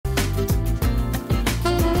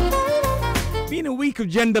been a week of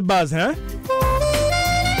gender buzz, huh?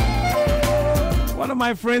 One of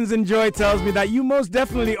my friends in Joy tells me that you most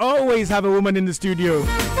definitely always have a woman in the studio.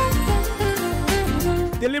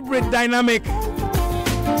 Deliberate, dynamic.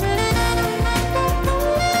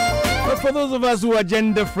 But for those of us who are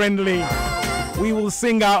gender friendly, we will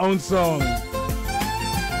sing our own song.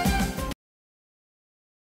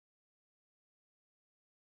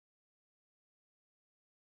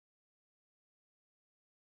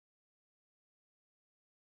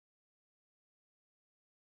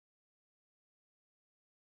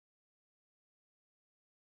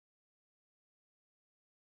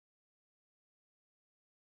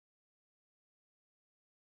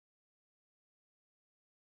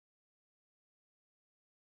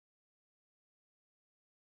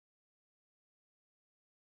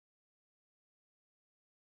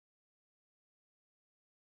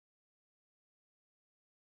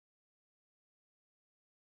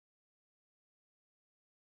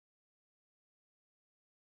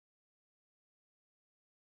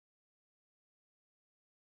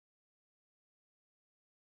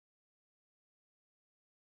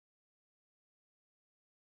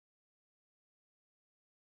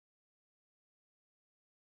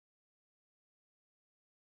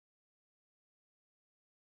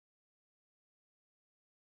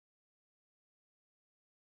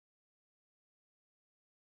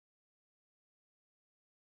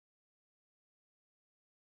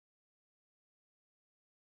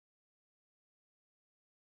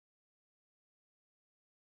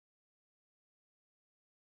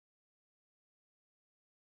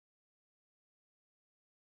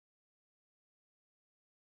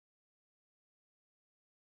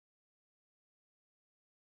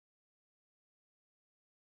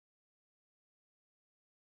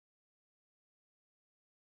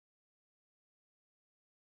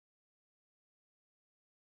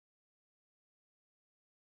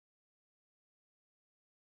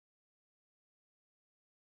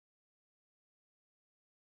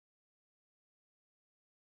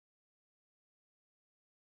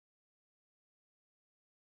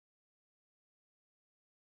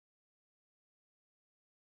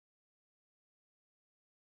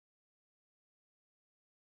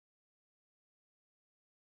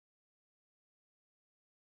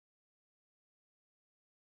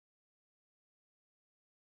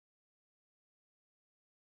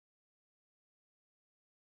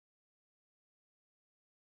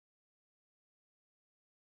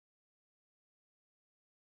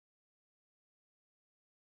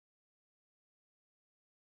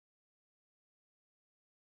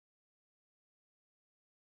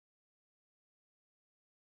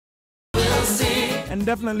 And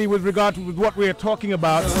definitely with regard to what we are talking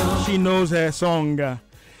about, she knows her song.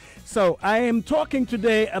 So I am talking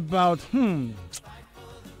today about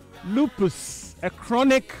lupus, a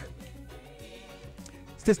chronic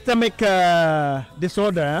systemic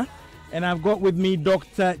disorder. And I've got with me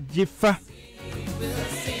Dr. Jifa.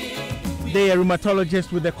 They are a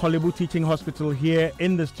rheumatologist with the Kolebu Teaching Hospital here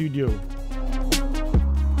in the studio.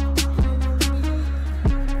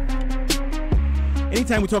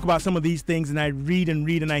 Anytime we talk about some of these things and I read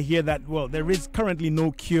and I hear that, well, there is currently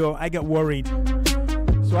no cure, I get worried.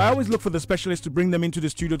 So I always look for the specialists to bring them into the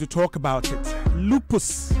studio to talk about it.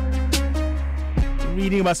 Lupus.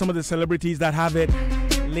 Reading about some of the celebrities that have it.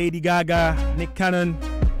 Lady Gaga, Nick Cannon,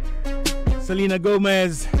 Selena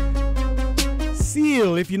Gomez.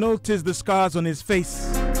 Seal, if you notice the scars on his face,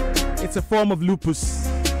 it's a form of lupus.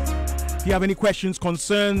 If you have any questions,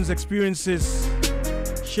 concerns, experiences,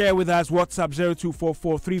 share with us. WhatsApp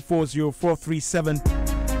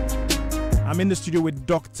 0244340437. I'm in the studio with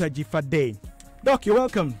Dr. Jifa Day. Doc, you're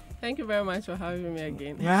welcome. Thank you very much for having me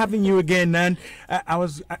again. We're having you again, and I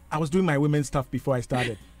was doing my women's stuff before I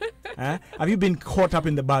started. Have you been caught up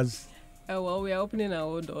in the buzz? Well, we are opening our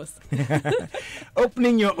own doors.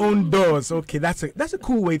 Opening your own doors. Okay, that's a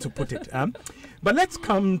cool way to put it. But let's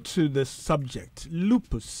come to the subject,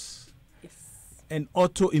 lupus. And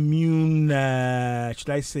autoimmune, should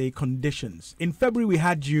I say, conditions. In February, we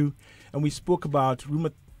had you and we spoke about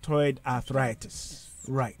rheumatoid arthritis. Yes.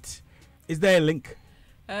 Right. Is there a link?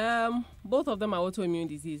 Both of them are autoimmune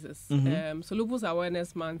diseases. Mm-hmm. So Lupus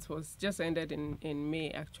Awareness Month was just ended in May,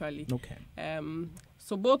 actually. Okay.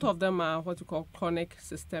 So both of them are what we call chronic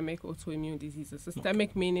systemic autoimmune diseases.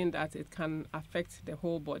 Systemic meaning that it can affect the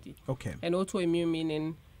whole body. Okay. And autoimmune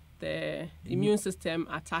meaning the immune system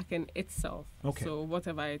attacking itself. Okay. So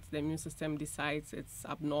whatever the immune system decides it's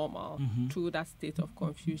abnormal, through that state of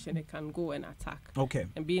confusion, it can go and attack. Okay.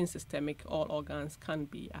 And being systemic, all organs can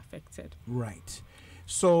be affected. Right.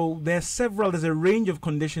 So there's a range of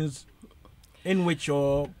conditions in which,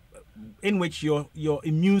 or in which your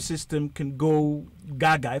immune system can go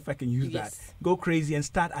gaga, if I can use that, go crazy and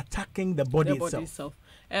start attacking the body itself.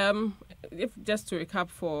 If just to recap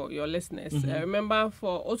for your listeners, remember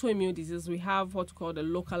for autoimmune disease, we have what's called the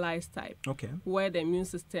localized type, where the immune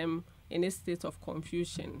system in a state of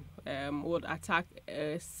confusion would attack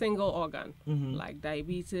a single organ, like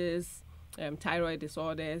diabetes, thyroid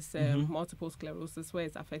disorders, multiple sclerosis, where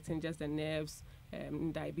it's affecting just the nerves,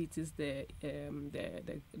 diabetes, the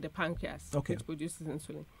pancreas, which produces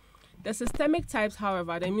insulin. The systemic types,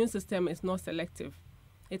 however, the immune system is not selective.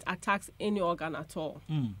 It attacks any organ at all.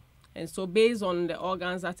 And so based on the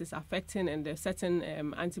organs that is affecting and the certain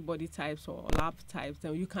antibody types or lab types,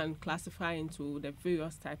 then you can classify into the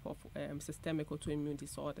various type of systemic autoimmune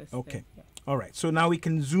disorders. Okay. All right. So now we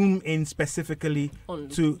can zoom in specifically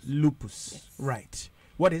to lupus. Yes. Right.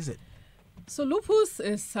 What is it? So lupus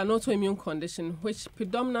is an autoimmune condition which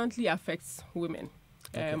predominantly affects women.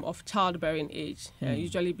 Of childbearing age,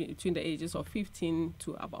 usually between the ages of 15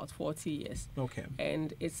 to about 40 years.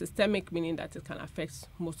 And it's systemic, meaning that it can affect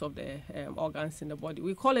most of the organs in the body.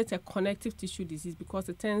 We call it a connective tissue disease because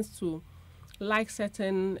it tends to like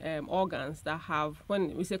certain organs that have,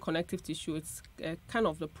 when we say connective tissue, it's kind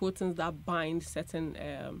of the proteins that bind certain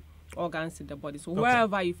organs in the body. So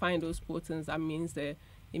wherever you find those proteins, that means the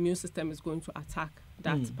immune system is going to attack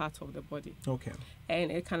that part of the body.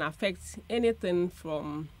 And it can affect anything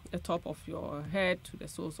from the top of your head to the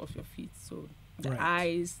soles of your feet. So the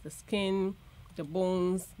eyes, the skin, the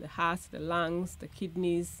bones, the heart, the lungs, the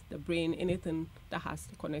kidneys, the brain, anything that has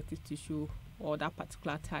the connective tissue or that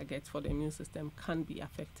particular target for the immune system can be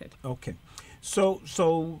affected.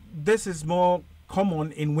 So this is more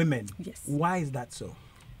common in women. Yes. Why is that so?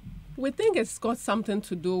 We think it's got something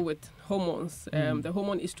to do with hormones, the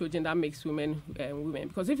hormone estrogen that makes women women.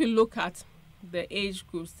 Because if you look at the age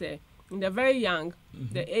groups there, in the very young,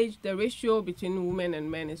 the ratio between women and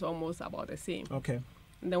men is almost about the same.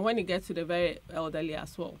 And then when you get to the very elderly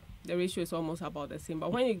as well, the ratio is almost about the same.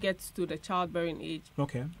 But when you get to the childbearing age,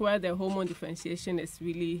 where the hormone differentiation is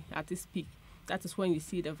really at its peak, that is when you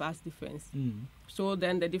see the vast difference. So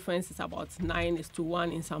then the difference is about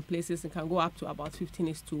 9:1 in some places. It can go up to about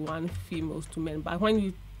 15:1 females to men. But when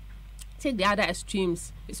you take the other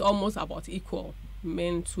extremes, it's almost about equal,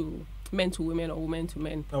 men to women or women to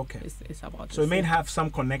men. It's about so it may have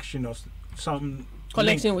some connection or some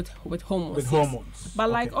connection with hormones. With hormones.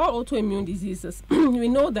 But like all autoimmune diseases, we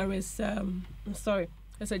know there is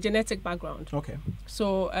there's a genetic background.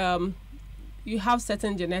 So you have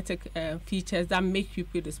certain genetic features that make you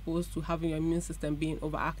predisposed to having your immune system being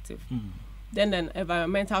overactive. Then an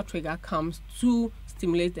environmental trigger comes to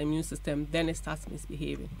stimulate the immune system, then it starts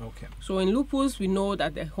misbehaving. So in lupus, we know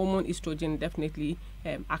that the hormone estrogen definitely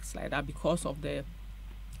acts like that because of the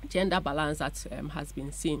gender balance that has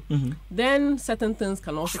been seen. Then certain things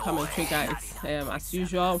can also come and trigger it. As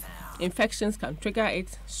usual, infections can trigger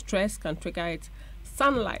it, stress can trigger it,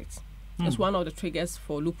 sunlight. It's one of the triggers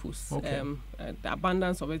for lupus. The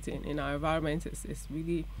abundance of it in our environment is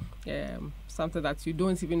really something that you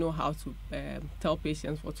don't even know how to tell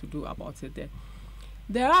patients what to do about it.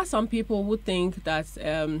 There are some people who think that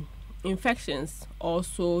infections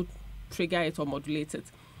also trigger it or modulate it.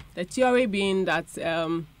 The theory being that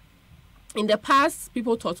in the past,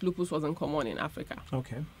 people thought lupus wasn't common in Africa.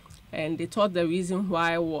 And they thought the reason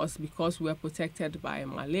why was because we were protected by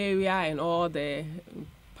malaria and all the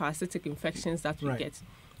parasitic infections that we get.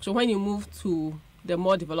 So when you move to the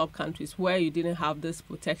more developed countries where you didn't have this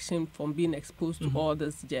protection from being exposed to all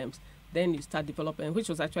these germs, then you start developing, which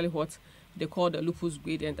was actually what they call the lupus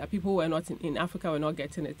gradient, that people were not in Africa were not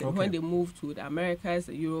getting it. And when they moved to the Americas,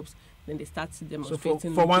 the Europes, then they start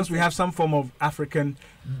demonstrating. So for once, we have some form of African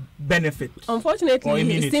benefit. Unfortunately,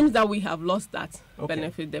 it seems that we have lost that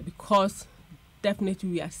benefit there because definitely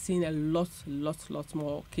we are seeing a lot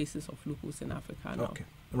more cases of lupus in Africa now.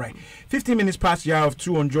 15 minutes past the hour of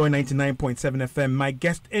 2 on Joy 99.7 FM. My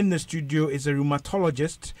guest in the studio is a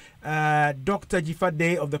rheumatologist, Dr.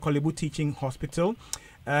 Jifade of the Kolebu Teaching Hospital.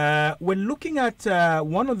 We're looking at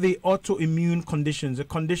one of the autoimmune conditions, a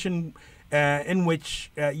condition in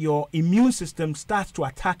which your immune system starts to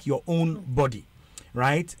attack your own body,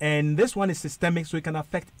 right? And this one is systemic, so it can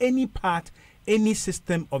affect any part, any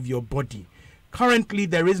system of your body. Currently,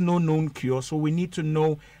 there is no known cure, so we need to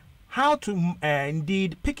know how to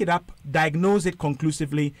indeed pick it up, diagnose it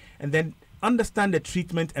conclusively, and then understand the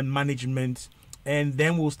treatment and management. And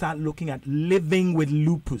then we'll start looking at living with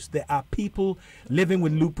lupus. There are people living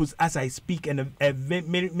with lupus as I speak, and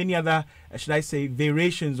many other, should I say,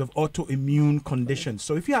 variations of autoimmune conditions.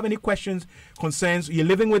 So if you have any questions, concerns, you're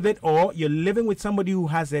living with it, or you're living with somebody who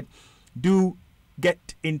has it, do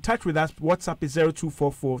get in touch with us. WhatsApp is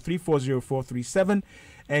 0244-340437.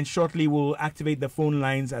 And shortly we'll activate the phone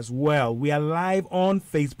lines as well. We are live on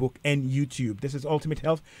Facebook and YouTube. This is Ultimate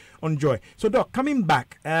Health on Joy. So, Doc, coming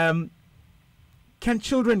back, can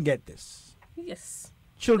children get this? Yes.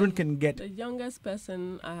 Children can get... The youngest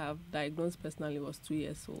person I have diagnosed personally was 2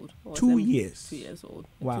 years old. 2 years? 2 years old.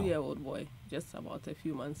 Wow. A 2-year-old boy, just about a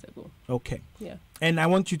few months ago. Okay. Yeah. And I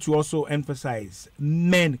want you to also emphasize,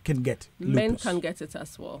 men can get lupus. Men can get it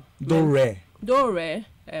as well. Though rare. Though rare,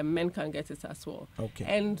 men can get it as well. Okay.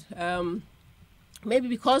 And maybe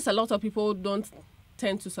because a lot of people don't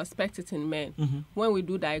tend to suspect it in men, when we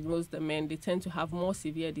do diagnose the men, they tend to have more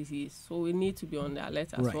severe disease. So we need to be on the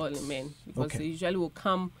alert as well in men, because they usually will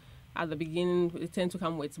come at the beginning. They tend to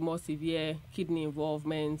come with more severe kidney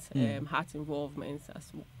involvement, heart involvement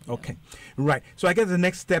as well. Okay, right. So I guess the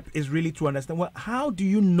next step is really to understand, well, how do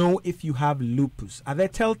you know if you have lupus? Are there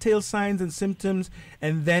telltale signs and symptoms?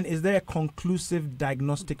 And then is there a conclusive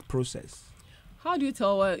diagnostic process? How do you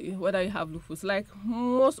tell whether you have lupus? Like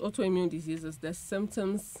most autoimmune diseases, the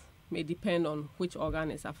symptoms may depend on which organ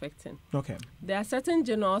is affecting. Okay. There are certain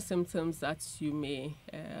general symptoms that you may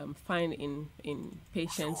find in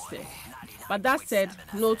patients there. But that said,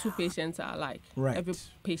 no two patients are alike. Right. Every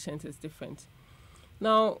patient is different.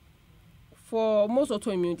 Now, for most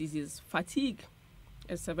autoimmune diseases, fatigue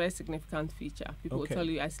is a very significant feature. People will tell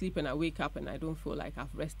you, I sleep and I wake up and I don't feel like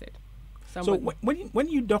I've rested. So when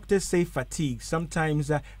you doctors say fatigue, sometimes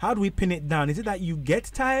how do we pin it down? Is it that you get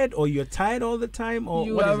tired, or you're tired all the time, or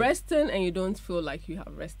you are resting and you don't feel like you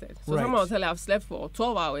have rested? So someone will tell you, I've slept for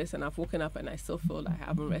 12 hours and I've woken up and I still feel like I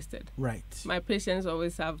haven't rested. Right. My patients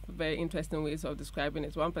always have very interesting ways of describing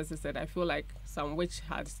it. One person said, I feel like some witch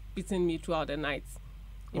has beaten me throughout the night.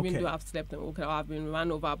 Even though I've slept and woken up, I've been run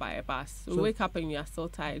over by a bus. So you wake up and you are still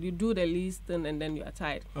tired. You do the least thing and then you are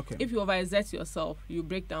tired. Okay. If you overexert yourself, you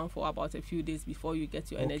break down for about a few days before you get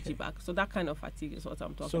your energy back. So that kind of fatigue is what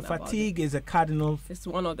I'm talking about. So fatigue is a cardinal... It's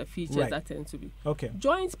one of the features that tend to be. Okay.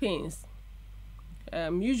 Joint pains.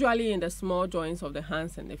 Usually in the small joints of the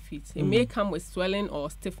hands and the feet. It may come with swelling or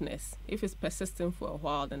stiffness. If it's persistent for a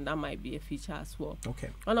while, then that might be a feature as well.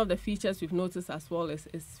 Okay. One of the features we've noticed as well is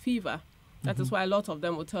fever. That is why a lot of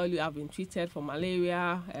them will tell you, I've been treated for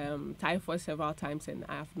malaria, typhoid several times, and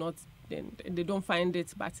I have not. They don't find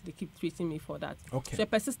it, but they keep treating me for that. Okay. So a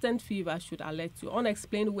persistent fever should alert you.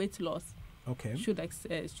 Unexplained weight loss should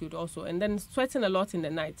also. And then sweating a lot in the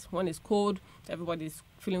night. When it's cold, everybody's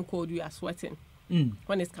feeling cold, you are sweating.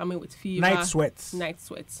 When it's coming with fever. Night sweats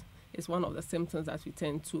is one of the symptoms that we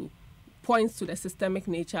tend to points to the systemic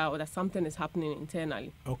nature, or that something is happening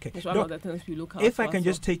internally. Okay. It's one of the things we look at. If I can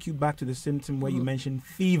just take you back to the symptom where you mentioned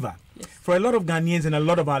fever. Yes. For a lot of Ghanaians and a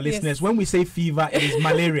lot of our listeners, when we say fever, it is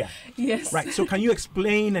malaria. Yes. Right. So can you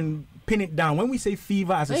explain and pin it down? When we say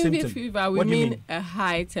fever as a symptom, fever, we mean a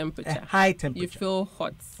high temperature. A high temperature. You feel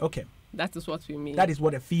hot. Okay. That is what we mean. That is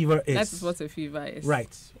what a fever is. That is what a fever is.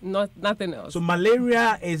 Right. Nothing else. So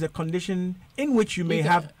malaria is a condition in which you may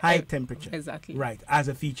have high temperature. Exactly. Right. As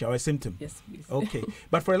a feature or a symptom. Yes, please. Okay.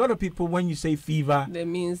 But for a lot of people, when you say fever, that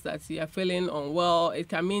means that you are feeling unwell. It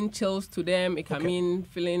can mean chills to them. It can mean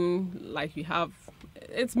feeling like you have.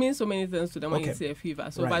 It means so many things to them when you say a fever.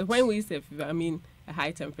 So, but when we say fever, I mean a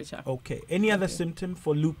high temperature. Okay. Any other symptom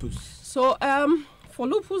for lupus? So, for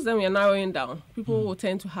lupus, then we are narrowing down. People will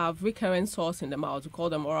tend to have recurrent sores in the mouth. We call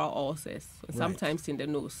them oral ulcers, sometimes in the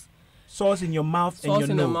nose. Sores in your mouth and your nose? Sores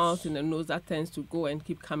in the mouth and the nose, that tends to go and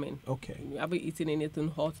keep coming. Okay. You haven't eaten anything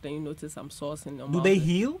hot, then you notice some sores in your mouth. Do they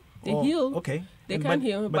heal? They heal. Okay. They can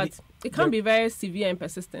heal, but it can be very severe and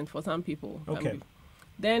persistent for some people. Okay.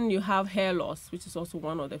 Then you have hair loss, which is also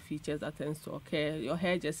one of the features that tends to occur. Your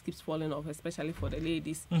hair just keeps falling off, especially for the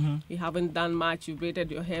ladies. You haven't done much, you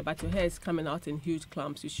braided your hair, but your hair is coming out in huge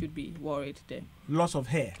clumps. You should be worried there. Loss of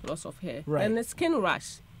hair. Loss of hair. Right. And the skin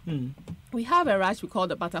rash. We have a rash we call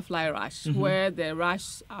the butterfly rash, where the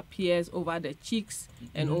rash appears over the cheeks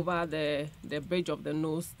and over the bridge of the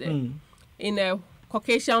nose there. In a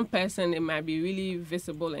Caucasian person, it might be really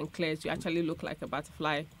visible and clear. So you actually look like a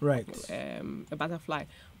butterfly. Right. A butterfly.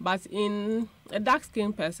 But in a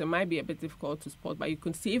dark-skinned person, it might be a bit difficult to spot. But you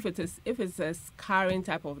can see if it's a scarring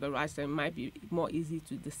type of the rash, then it might be more easy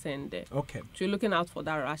to discern there. Okay. So you're looking out for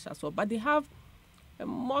that rash as well. But they have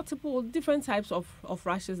multiple different types of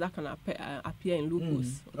rashes that can appear in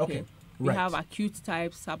lupus. Okay. We have acute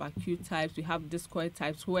types, subacute types. We have discoid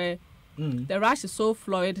types where the rash is so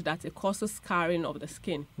fluid that it causes scarring of the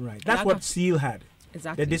skin. Right. That's what Seal had.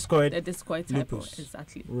 Exactly. The discoid type. lupus.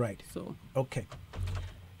 Exactly. Right. So. Okay.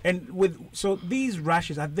 And so these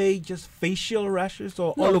rashes, are they just facial rashes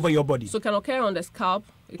or all over your body? So it can occur on the scalp,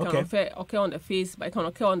 it can occur on the face, but it can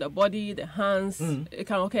occur on the body, the hands, it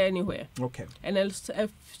can occur anywhere. Okay. And then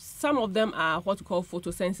some of them are what we call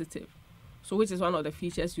photosensitive. So which is one of the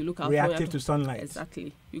features you look out for. Reactive to sunlight.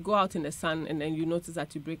 Exactly. You go out in the sun and then you notice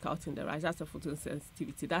that you break out in the rash. That's a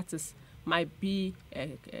photosensitivity. That might be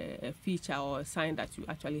a feature or a sign that you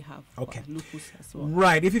actually have lupus as well.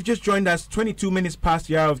 Right. If you've just joined us, 22 minutes past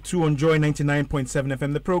the hour of 2 on Joy 99.7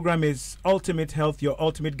 FM. The program is Ultimate Health, your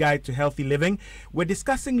ultimate guide to healthy living. We're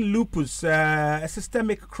discussing lupus, a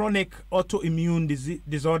systemic chronic autoimmune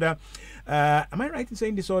disorder. Am I right in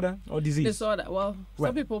saying disorder or disease? Disorder. Well,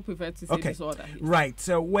 some people prefer to say disorder. Right.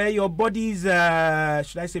 So where your body's, should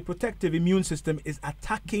I say, protective immune system is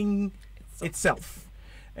attacking itself.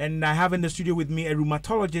 And I have in the studio with me a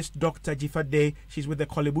rheumatologist, Dr. Jifade. She's with the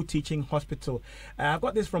Kolebu Teaching Hospital. I've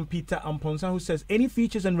got this from Peter Amponsa, who says, any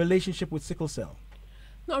features and relationship with sickle cell?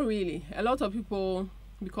 Not really. A lot of people,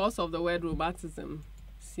 because of the word rheumatism,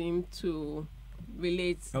 seem to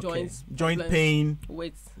relate joint pain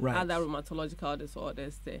with other rheumatological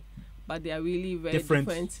disorders there. But they are really very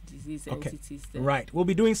different disease entities there. Right. We'll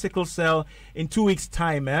be doing sickle cell in 2 weeks'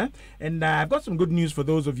 time. And I've got some good news for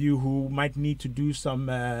those of you who might need to do some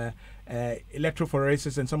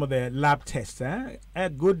electrophoresis and some of the lab tests. A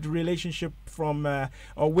good relationship between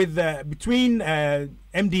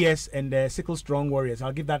MDS and Sickle Strong Warriors.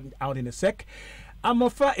 I'll give that out in a sec.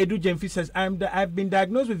 Amofa Edu Jemfi says, I've been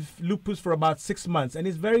diagnosed with lupus for about 6 months and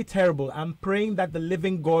it's very terrible. I'm praying that the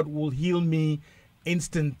living God will heal me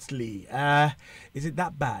instantly. Is it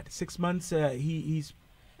that bad? 6 months? He's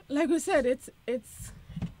like we said, it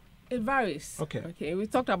varies. Okay. We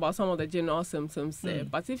talked about some of the general symptoms there,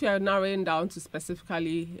 but if you are narrowing down to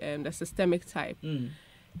specifically the systemic type,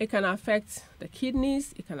 it can affect the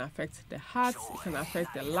kidneys, it can affect the heart, it can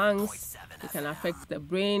affect the lungs, it can affect the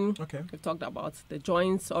brain. We've talked about the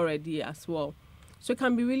joints already as well. So it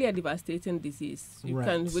can be really a devastating disease.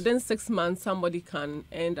 Within 6 months, somebody can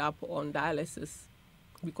end up on dialysis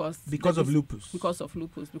because of lupus.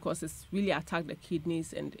 Because it's really attacked the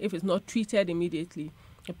kidneys, and if it's not treated immediately,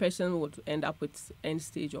 a person would end up with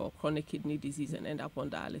end-stage or chronic kidney disease and end up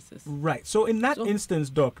on dialysis. Right. So in that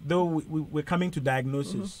instance, Doc, though we're coming to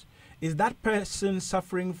diagnosis, is that person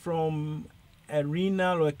suffering from a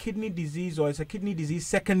renal or a kidney disease, or is a kidney disease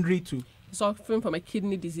secondary to? Suffering from a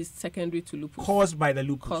kidney disease secondary to lupus. Caused by the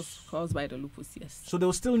lupus? Caused by the lupus, yes. So they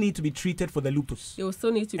will still need to be treated for the lupus? They will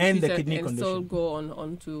still need to be treated the kidney and condition. Still go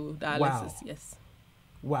on to dialysis, yes.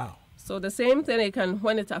 Wow. So the same thing,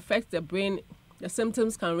 when it affects the brain, the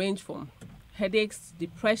symptoms can range from headaches,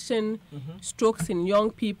 depression, strokes in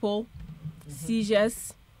young people,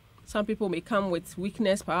 seizures. Some people may come with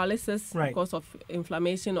weakness, paralysis because of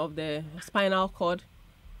inflammation of the spinal cord.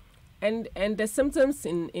 And the symptoms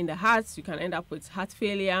in the heart, you can end up with heart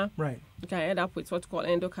failure. Right. You can end up with what's called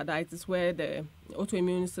endocarditis, where the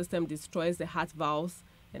autoimmune system destroys the heart valves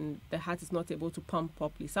and the heart is not able to pump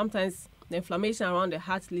properly. Sometimes the inflammation around the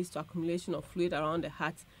heart leads to accumulation of fluid around the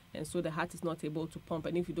heart, and so the heart is not able to pump.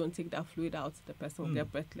 And if you don't take that fluid out, the person will get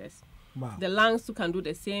breathless. Wow. The lungs too can do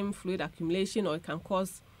the same, fluid accumulation, or it can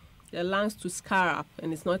cause the lungs to scar up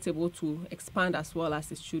and it's not able to expand as well as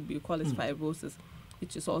it should be. We call it fibrosis,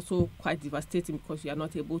 which is also quite devastating because you are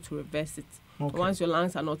not able to reverse it. Once your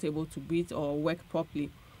lungs are not able to breathe or work properly,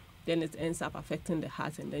 then it ends up affecting the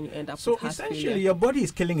heart, and then you end up with heart failure. So essentially, your body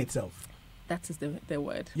is killing itself. That is the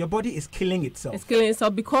word. Your body is killing itself. It's killing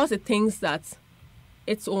itself because it thinks that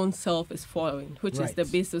its own self is following, which is the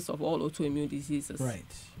basis of all autoimmune diseases. Right.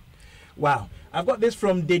 Wow. I've got this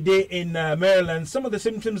from Dede in Maryland. Some of the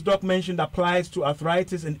symptoms Doc mentioned applies to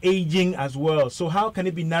arthritis and aging as well. So how can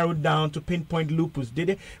it be narrowed down to pinpoint lupus?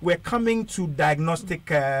 Dede, we're coming to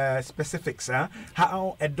diagnostic specifics.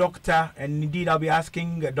 How a doctor, and indeed I'll be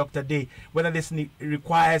asking Dr. Day whether this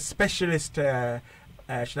requires specialist, should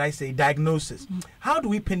I say, diagnosis. How do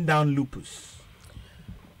we pin down lupus?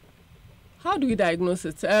 How do we diagnose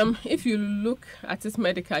it? If you look at it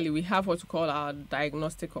medically, we have what we call our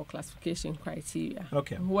diagnostic or classification criteria,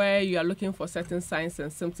 where you are looking for certain signs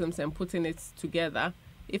and symptoms and putting it together.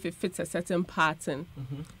 If it fits a certain pattern,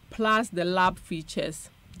 plus the lab features,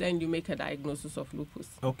 then you make a diagnosis of lupus.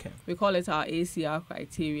 We call it our ACR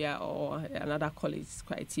criteria, or another college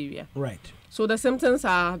criteria. Right. So the symptoms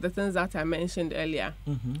are the things that I mentioned earlier.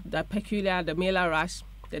 The peculiar, the malar rash,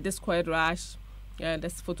 the discoid rash,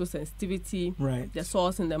 there's photosensitivity, the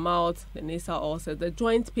sores in the mouth, the nasal ulcers, the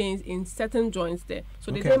joint pains in certain joints there.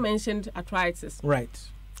 So they mentioned arthritis. Right.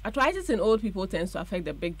 Arthritis in old people tends to affect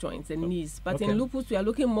the big joints and knees, but in lupus we are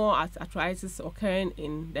looking more at arthritis occurring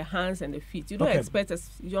in the hands and the feet. You don't expect a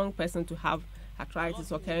young person to have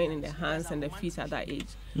arthritis occurring in the hands and the feet at that age.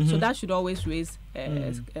 So that should always raise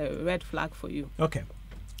a red flag for you. Okay.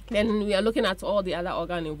 Then we are looking at all the other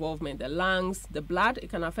organ involvement, the lungs, the blood. It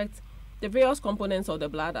can affect the various components of the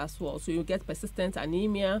blood as well. So you get persistent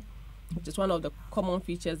anemia, which is one of the common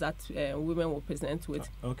features that women will present with.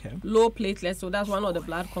 Low platelets, so that's one of the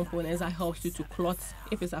blood components that helps you to clot.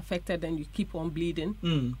 If it's affected, then you keep on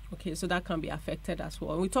bleeding. Okay, so that can be affected as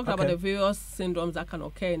well. And we talked about the various syndromes that can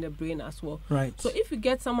occur in the brain as well. Right. So if you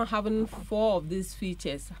get someone having 4 of these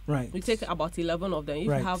features, we take about 11 of them. If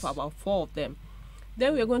you have about 4 of them,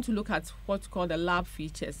 then we are going to look at what's called the lab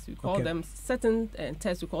features. We call them certain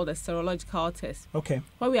tests. We call the serological tests.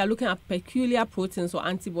 Where we are looking at peculiar proteins or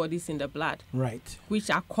antibodies in the blood, which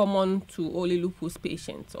are common to only lupus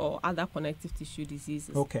patients or other connective tissue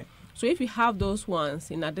diseases. So if you have those ones,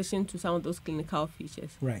 in addition to some of those clinical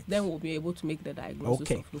features, then we'll be able to make the diagnosis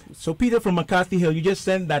of lupus. So Peter from McCarthy Hill, you just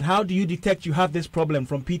said that how do you detect you have this problem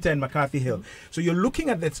from Peter and McCarthy Hill? So you're looking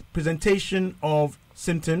at the presentation of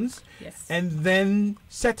symptoms and then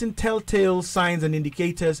certain telltale signs and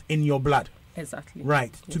indicators in your blood. Exactly.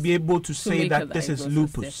 Right. To be able to say that this is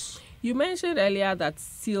lupus. You mentioned earlier that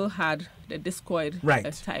Seal had the discoid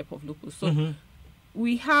type of lupus. So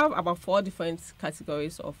we have about 4 different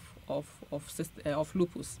categories of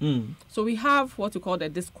lupus. So we have what we call the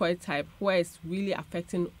discoid type, where it's really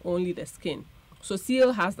affecting only the skin. So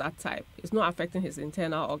Seal has that type. It's not affecting his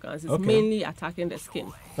internal organs. It's mainly attacking the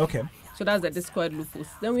skin. So that's the discoid lupus.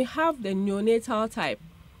 Then we have the neonatal type,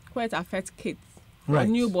 where it affects kids, or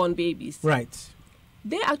newborn babies.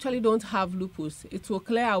 They actually don't have lupus. It will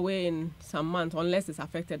clear away in some months unless it's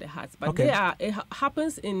affected the heart. But it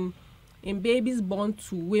happens in babies born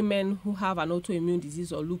to women who have an autoimmune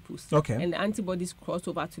disease or lupus. And the antibodies cross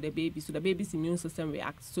over to the baby, so the baby's immune system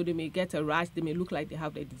reacts. So they may get a rash, they may look like they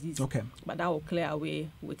have the disease. But that will clear away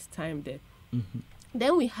with time there.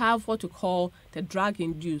 Then we have what we call the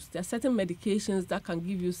drug-induced. There are certain medications that can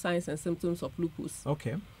give you signs and symptoms of lupus.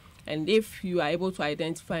 And if you are able to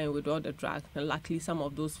identify and withdraw the drug, then likely some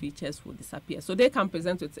of those features will disappear. So they can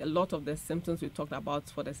present with a lot of the symptoms we talked about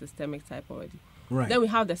for the systemic type already. Then we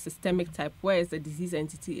have the systemic type, where it's the disease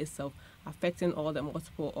entity itself affecting all the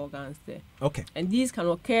multiple organs there. And these can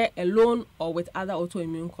occur alone or with other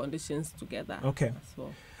autoimmune conditions together as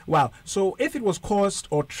well. Wow. So if it was caused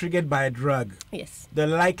or triggered by a drug, the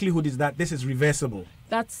likelihood is that this is reversible.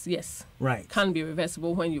 That's can be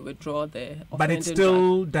reversible when you withdraw the but it's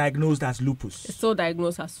still diagnosed as lupus. It's still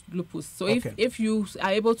diagnosed as lupus. So if you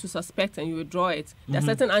are able to suspect and you withdraw it, there are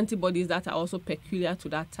certain antibodies that are also peculiar to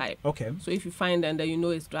that type. So if you find them that you know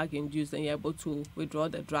it's drug induced and you're able to withdraw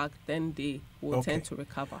the drug, then they will tend to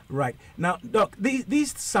recover. Now, Doc,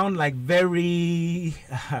 these sound like very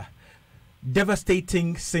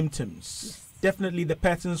devastating symptoms. Definitely the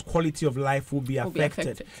person's quality of life will be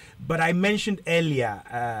affected. But I mentioned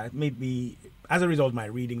earlier, maybe as a result of my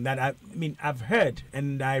reading, that I've heard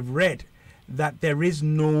and I've read that there is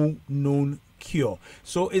no known cure.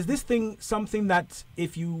 So is this thing something that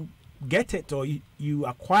if you get it or you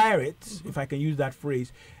acquire it, if I can use that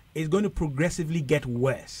phrase, is going to progressively get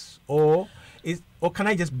worse? Or can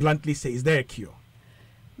I just bluntly say, is there a cure?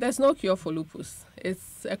 There's no cure for lupus.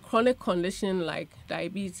 It's a chronic condition like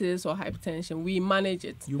diabetes or hypertension. We manage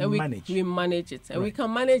it. We manage it. And we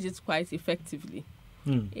can manage it quite effectively.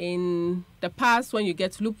 In the past, when you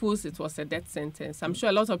get lupus, it was a death sentence. I'm sure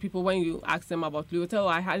a lot of people, when you ask them about lupus,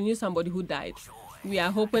 I knew somebody who died. We are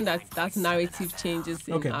hoping that that narrative changes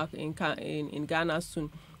in Ghana soon.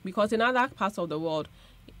 Because in other parts of the world,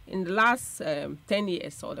 in the last 10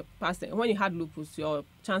 years or the past, when you had lupus, your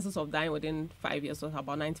chances of dying within 5 years was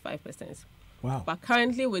about 95%. Wow. But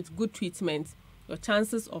currently, with good treatment, your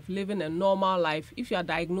chances of living a normal life, if you are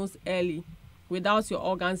diagnosed early without your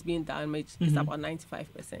organs being damaged, is about 95%.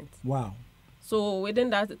 Wow. So within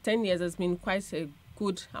that 10 years, there's been quite a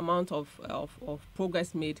good amount of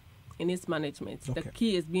progress made in its management. The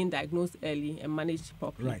key is being diagnosed early and managed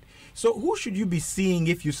properly. So who should you be seeing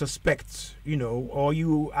if you suspect, or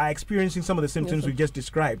you are experiencing some of the symptoms we just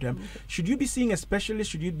described? Should you be seeing a specialist?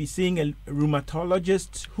 Should you be seeing a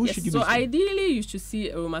rheumatologist? Who should you be seeing? So ideally, you should see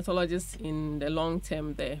a rheumatologist in the long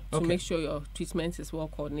term there to make sure your treatment is well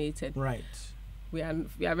coordinated. We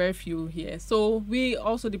are very few here, so we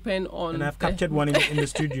also depend on. And I've captured one in the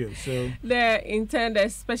studio. So the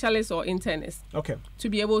specialist or internist. To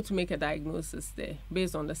be able to make a diagnosis there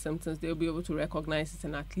based on the symptoms, they'll be able to recognize it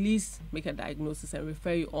and at least make a diagnosis and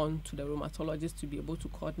refer you on to the rheumatologist to be able to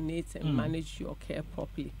coordinate and manage your care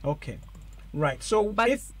properly. Right. So, but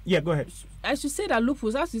go ahead. I should say that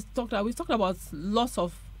lupus, as we talked about lots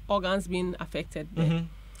of organs being affected.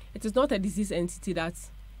 It is not a disease entity that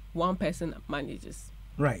one person manages.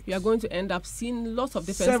 Right. You are going to end up seeing lots of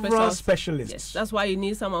different specialists. Yes, that's why you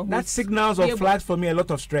need someone who... That signals or flags for me a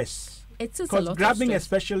lot of stress. It is a lot because grabbing of a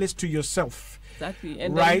specialist to yourself, exactly,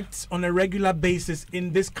 and right, on a regular basis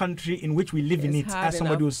in this country in which we live in it, as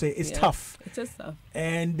somebody will say, it's tough. It is tough.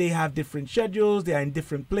 And they have different schedules, they are in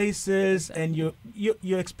different places, and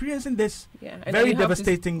you're experiencing this very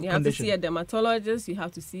devastating condition. You have to see a dermatologist, you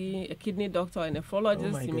have to see a kidney doctor, a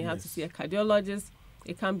nephrologist, you may have to see a cardiologist.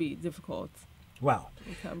 It can be difficult. Wow.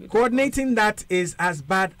 Coordinating that is as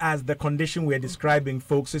bad as the condition we're describing,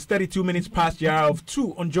 folks. It's 32 minutes past the hour of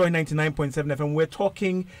 2 on Joy 99.7 FM. We're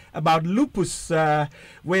talking about lupus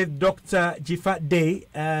with Dr. Jifa Day,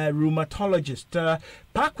 rheumatologist.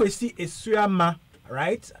 Pakwesi Esuama,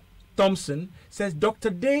 right? Thompson says Dr.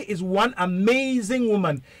 Day is one amazing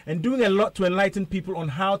woman and doing a lot to enlighten people on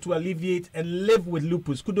how to alleviate and live with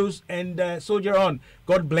lupus. Kudos and soldier on.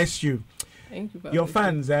 God bless you. Thank you, your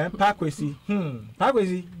fans, Pakwesi.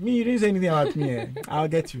 Pakwesi, me, you didn't say anything about me. I'll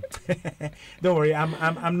get you. Don't worry,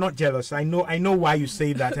 I'm not jealous. I know why you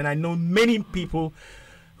say that, and I know many people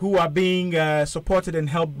who are being supported and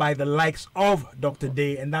helped by the likes of Dr.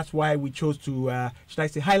 Day, and that's why we chose to,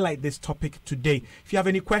 highlight this topic today. If you have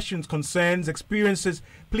any questions, concerns, experiences,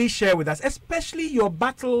 please share with us, especially your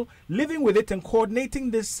battle living with it and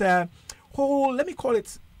coordinating this whole, let me call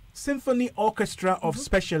it, symphony orchestra of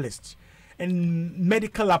specialists and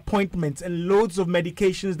medical appointments and loads of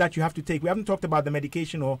medications that you have to take. We haven't talked about the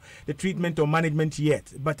medication or the treatment or management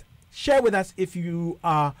yet, but share with us if you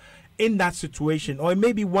are in that situation, or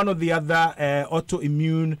maybe one of the other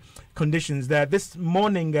autoimmune conditions. This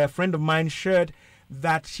morning, a friend of mine shared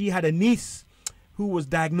that she had a niece who was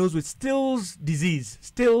diagnosed with Still's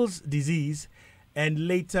disease, and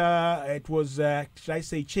later it was,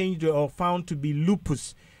 changed or found to be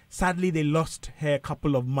lupus. Sadly, they lost her a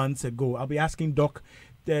couple of months ago. I'll be asking Doc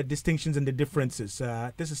the distinctions and the differences.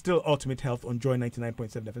 This is still Ultimate Health on Joy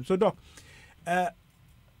 99.7 FM. So, Doc,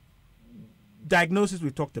 diagnosis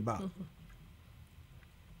we talked about.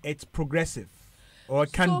 It's progressive, or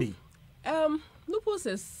it can be.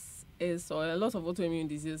 Lupus is, or a lot of autoimmune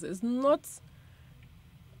disease, is not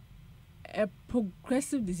a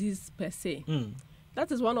progressive disease per se. That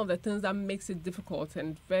is one of the things that makes it difficult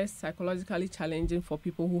and very psychologically challenging for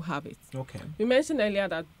people who have it. Okay. We mentioned earlier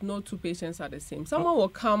that no two patients are the same. Someone will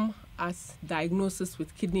come as diagnosis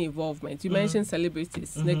with kidney involvement. You mentioned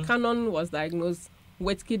celebrities. Nick Cannon was diagnosed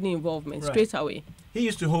with kidney involvement straight away. He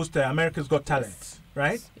used to host America's Got Talent,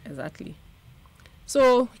 right? Exactly.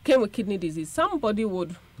 So he came with kidney disease. Somebody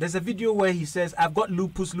would... There's a video where he says, I've got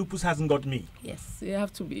lupus, lupus hasn't got me. Yes, you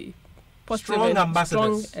have to be... Strong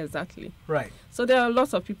ambassadors. Strong, exactly. Right. So there are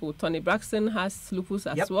lots of people. Tony Braxton has lupus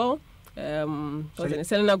as well.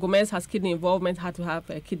 Selena Gomez has kidney involvement, had to have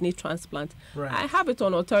a kidney transplant. Right. I have it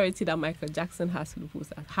on authority that Michael Jackson had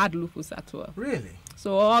lupus as well. Really?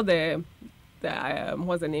 So all the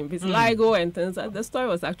what's the name? Vitiligo and things. The story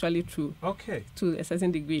was actually true. Okay. To a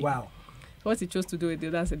certain degree. Wow. What he chose to do with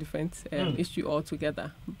it, that's a different issue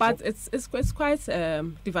altogether. But it's quite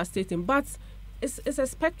devastating. But it's a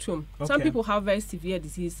spectrum. Okay. Some people have very severe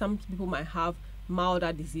disease. Some people might have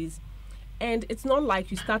milder disease. And it's not like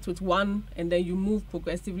you start with one and then you move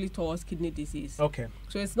progressively towards kidney disease. Okay.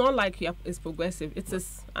 So it's not like it's progressive.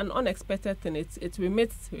 It's an unexpected thing. It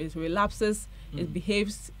remits, it relapses, it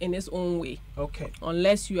behaves in its own way. Okay.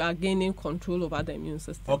 Unless you are gaining control over the immune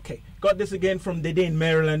system. Okay. Got this again from Dede in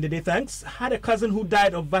Maryland. Dede, thanks. Had a cousin who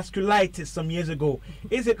died of vasculitis some years ago.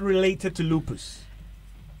 Is it related to lupus?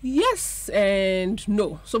 Yes and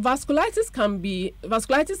no. So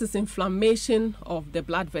vasculitis is inflammation of the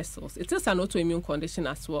blood vessels. It is an autoimmune condition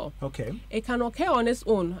as well. Okay. It can occur on its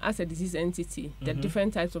own as a disease entity, the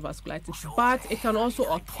different types of vasculitis, but it can also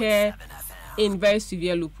occur in very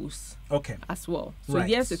severe lupus as well. So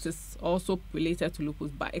yes, it is also related to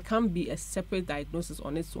lupus, but it can be a separate diagnosis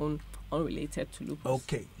on its own, unrelated to lupus.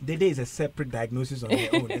 Okay, Dede is a separate diagnosis on her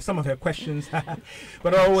own. Some of her questions,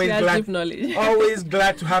 but always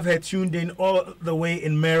glad to have her tuned in all the way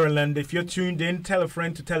in Maryland. If you're tuned in, tell a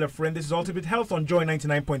friend to tell a friend. This is Ultimate Health on Joy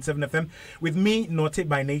 99.7 FM with me, Norte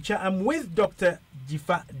by Nature. I'm with Dr.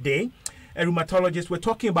 Jifa Day, a rheumatologist. We're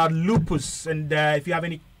talking about lupus, and if you have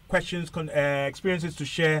any questions, experiences to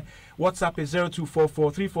share, WhatsApp is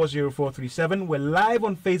 0244340437. We're live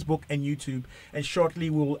on Facebook and YouTube, and shortly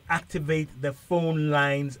we'll activate the phone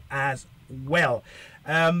lines as well.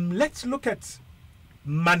 Let's look at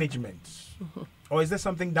management Or is there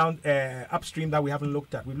something down upstream that we haven't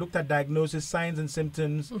looked at? We've looked at diagnosis, signs and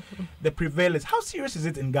symptoms, the prevalence. How serious is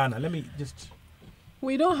it in Ghana? Let me just...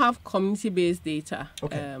 We don't have community-based data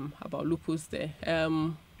about lupus there.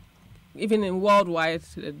 Even in worldwide,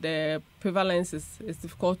 the prevalence is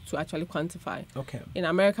difficult to actually quantify. Okay. In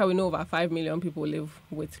America, we know over 5 million people live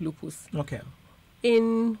with lupus. Okay.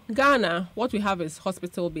 In Ghana, what we have is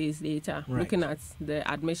hospital-based data, looking at the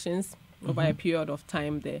admissions over a period of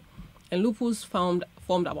time there. And lupus formed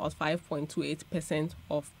about 5.28%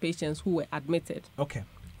 of patients who were admitted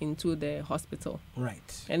into the hospital.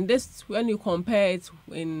 Right. And this, when you compare it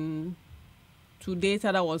to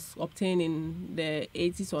data that was obtained in the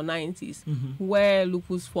 80s or 90s, where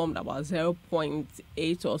lupus formed about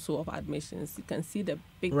 0.8 or so of admissions, you can see the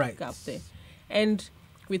big gap there. And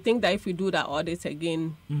we think that if we do that audit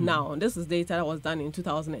again now, this is data that was done in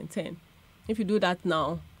 2010, if you do that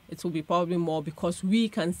now, it will be probably more, because we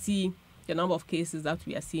can see the number of cases that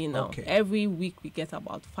we are seeing now. Every week we get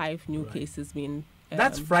about 5 new cases being...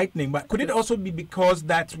 That's frightening, but could it also be because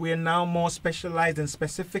that we're now more specialized and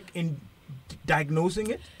specific in diagnosing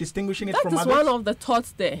it, distinguishing it from others? That is one of the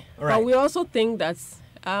thoughts there. Right. But we also think that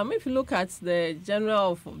if you look at the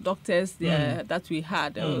general of doctors that we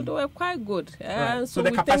had, they were quite good. So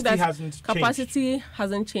the capacity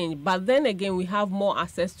hasn't changed. But then again, we have more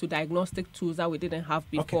access to diagnostic tools that we didn't have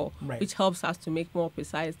before, which helps us to make more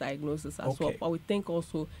precise diagnosis as well. But we think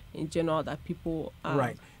also in general that people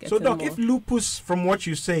are So, Doc, more. if lupus, from what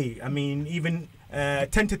you say, I mean, even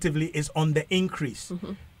tentatively, is on the increase,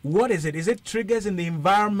 what is it? Is it triggers in the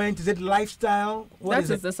environment? Is it lifestyle? That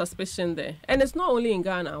is the suspicion there. And it's not only in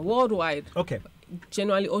Ghana, worldwide.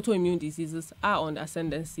 Generally, autoimmune diseases are on the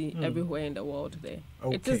ascendancy everywhere in the world there.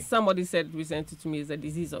 It is, somebody said recently to me, is a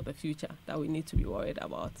disease of the future that we need to be worried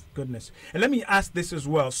about. Goodness. And let me ask this as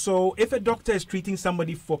well. So if a doctor is treating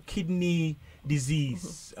somebody for kidney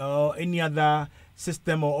disease or any other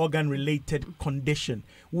system or organ related condition,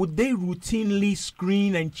 would they routinely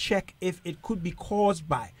screen and check if it could be caused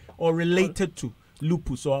by or related to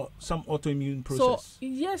lupus or some autoimmune process? So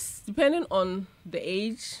yes, depending on the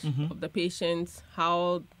age of the patient,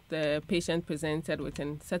 how the patient presented with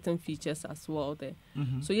certain features as well there.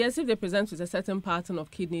 So yes, if they present with a certain pattern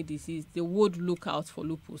of kidney disease, they would look out for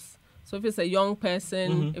lupus. So if it's a young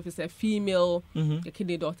person, if it's a female, the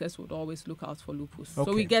kidney doctors would always look out for lupus.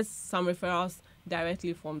 So we get some referrals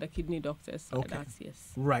directly from the kidney doctors. That's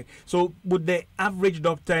yes. Right. So would the average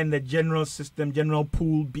doctor in the general system, general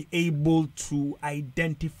pool, be able to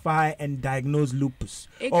identify and diagnose lupus?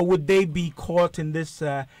 Or would they be caught in this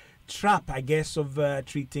trap, I guess, of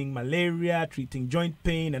treating malaria, treating joint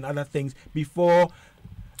pain and other things before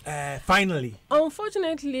finally?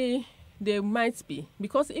 Unfortunately, they might be,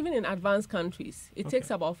 because even in advanced countries, it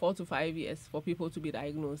takes about 4 to 5 years for people to be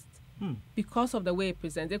diagnosed because of the way it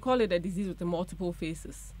presents. They call it a disease with the multiple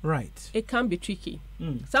phases. Right. It can be tricky.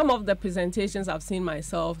 Some of the presentations I've seen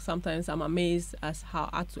myself, sometimes I'm amazed as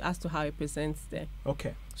to how it presents there.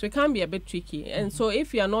 So it can be a bit tricky. And so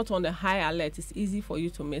if you are not on the high alert, it's easy for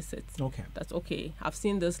you to miss it. That's I've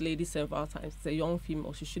seen this lady several times. It's a young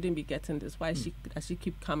female. She shouldn't be getting this. Why does she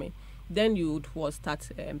keep coming? Then you would start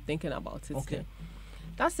thinking about it.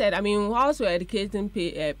 That said, I mean, whilst we're educating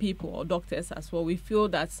people or doctors as well, we feel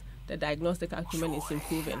that the diagnostic acumen is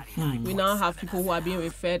improving. We now have people who are being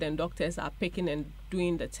referred, and doctors are picking and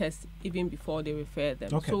doing the test even before they refer them.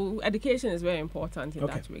 So education is very important in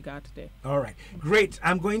that regard there. All right. Great.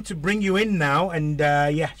 I'm going to bring you in now. And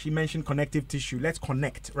she mentioned connective tissue. Let's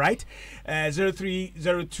connect, right?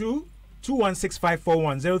 0302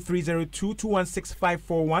 216-541,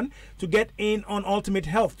 0302-216-541 to get in on Ultimate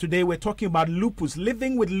Health. Today we're talking about lupus,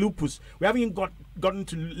 living with lupus. We haven't gotten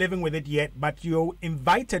to living with it yet, but you're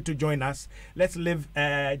invited to join us. Let's live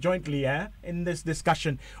jointly in this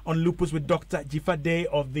discussion on lupus with Dr. Jifade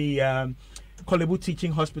of the Kolebu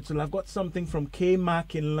Teaching Hospital. I've got something from K.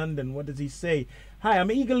 Mark in London. What does he say? Hi,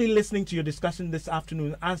 I'm eagerly listening to your discussion this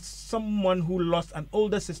afternoon as someone who lost an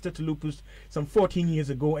older sister to lupus some 14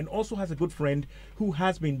 years ago and also has a good friend who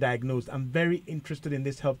has been diagnosed. I'm very interested in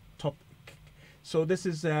this health topic. So this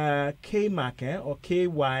is K. Mark or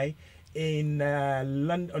KY in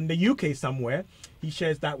London, in the UK somewhere. He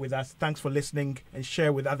shares that with us. Thanks for listening and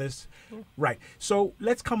share with others. Right. So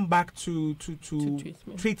let's come back to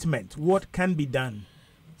treatment. What can be done?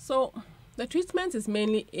 So the treatment is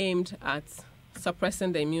mainly aimed at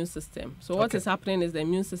suppressing the immune system. So what is happening is the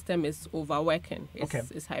immune system is overworking.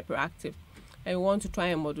 It's hyperactive. And we want to try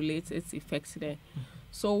and modulate its effects there.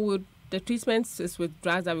 So with the treatment is with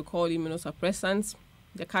drugs that we call immunosuppressants.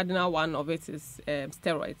 The cardinal one of it is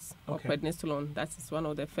steroids or prednisolone. That is one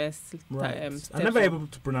of the first. I'm never able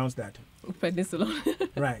to pronounce that. Prednisolone.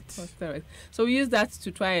 Right. Or steroids. So we use that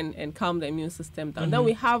to try and calm the immune system down. Then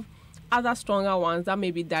we have other stronger ones that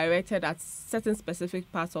may be directed at certain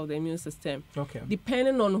specific parts of the immune system,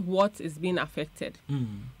 depending on what is being affected.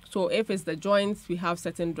 So if it's the joints, we have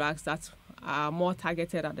certain drugs that are more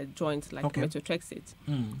targeted at the joints, like methotrexate.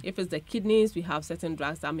 If it's the kidneys, we have certain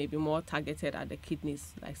drugs that may be more targeted at the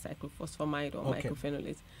kidneys, like cyclophosphamide or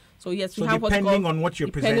mycophenolate. So yes, we have depending on what you're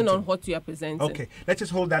presenting. Depending on what you are presenting. Okay, let's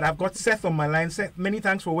just hold that. I've got Seth on my line. Seth, many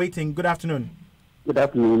thanks for waiting. Good afternoon. Good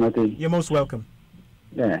afternoon, Martin. You're most welcome.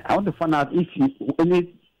 Yeah, I want to find out if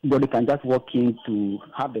anybody can just walk in to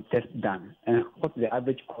have the test done, and what's the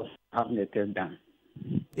average cost of having the test done?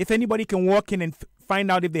 If anybody can walk in and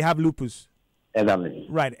find out if they have lupus. Exactly.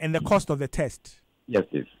 Right, and the cost of the test. Yes,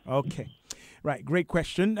 please. Okay. Right, great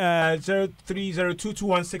question.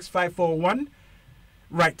 0302216541.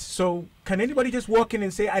 Right, so can anybody just walk in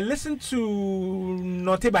and say, I listened to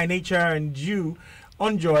Norte by Nature and you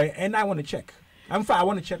on Joy, and I want to check. I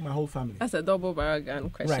want to check my whole family. That's a double barrel gun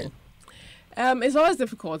question. Right. It's always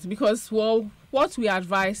difficult because, what we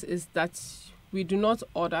advise is that we do not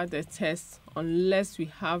order the test unless we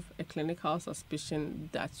have a clinical suspicion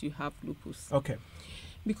that you have lupus. Okay.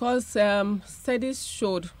 Because studies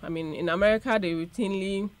showed, in America, they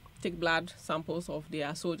routinely take blood samples of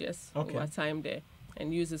their soldiers over time there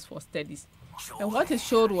and use this for studies. And what it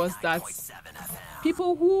showed was that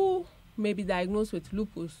people who may be diagnosed with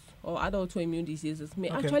lupus or other autoimmune diseases may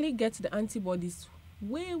actually get the antibodies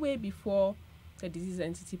way before the disease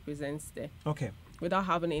entity presents there. Okay. Without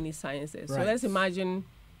having any signs there. So let's imagine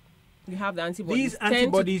you have the antibodies. These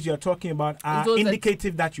antibodies you're talking about are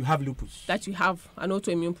indicative that you have lupus. That you have an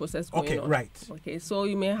autoimmune process going on. Okay, right. Okay, so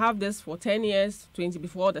you may have this for 10 years, 20,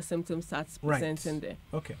 before the symptoms starts presenting there.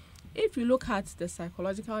 Okay. If you look at the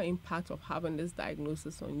psychological impact of having this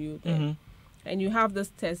diagnosis on you there, and you have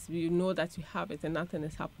this test, you know that you have it and nothing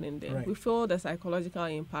is happening there. Right. We feel the psychological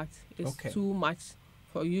impact is too much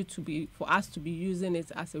for us to be using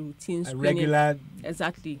it as a routine screening, regular,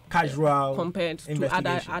 casual, compared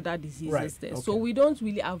to other diseases there. So we don't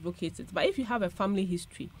really advocate it. But if you have a family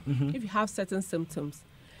history, if you have certain symptoms,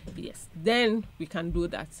 yes, then we can do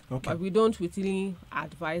that. But we don't really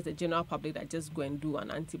advise the general public that just go and do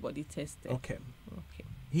an antibody test there. Okay.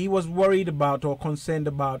 He was worried about or concerned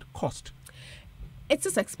about cost. It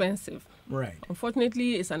is expensive. Right.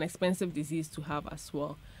 Unfortunately, it's an expensive disease to have as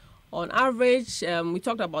well. On average, we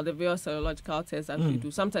talked about the various serological tests that we do.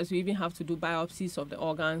 Sometimes we even have to do biopsies of the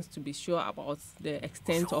organs to be sure about the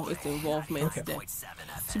extent of its involvement there.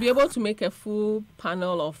 To be able to make a full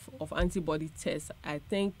panel of antibody tests, I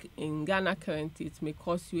think in Ghana currently it may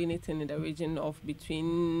cost you anything in the region of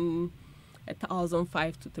between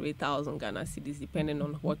 1,500 to 3,000 Ghana cedis, depending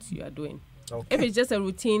on what you are doing. If it's just a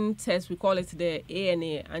routine test, we call it the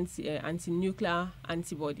ANA, anti-nuclear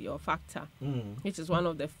antibody or factor, which is one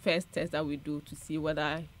of the first tests that we do to see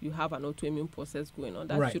whether you have an autoimmune process going on.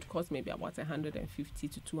 That should cost maybe about 150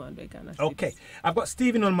 to 200 Ghana cedis. Okay. I've got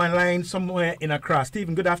Stephen on my line somewhere in Accra.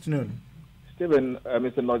 Stephen, good afternoon. Stephen,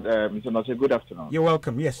 Mr. Noche, good afternoon. You're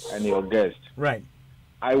welcome, yes. And your guest. Right.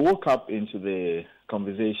 I woke up into the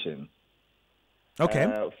conversation.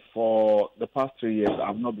 Okay. For the past 3 years,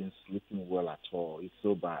 I've not been sleeping well at all. It's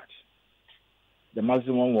so bad. The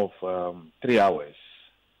maximum of 3 hours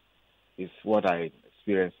is what I'm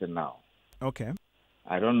experiencing now. Okay.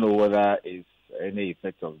 I don't know whether it's any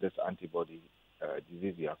effect of this antibody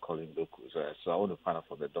disease you are calling lupus. So I want to find out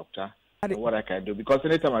from the doctor what I can do. Because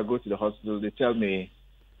anytime I go to the hospital, they tell me,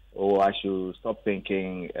 I should stop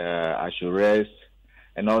thinking, I should rest,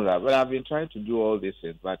 and all that. But I've been trying to do all these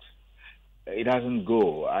things, but it doesn't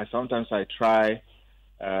go. Sometimes I try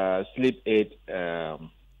sleep aid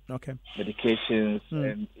medications,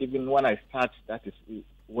 and even when I start, that is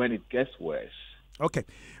when it gets worse. Okay,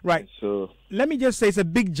 right. So let me just say it's a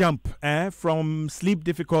big jump from sleep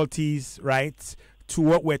difficulties, right, to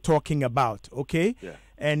what we're talking about, okay? Yeah.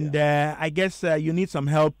 And I guess you need some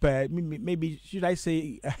help, maybe, should I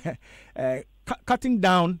say, cutting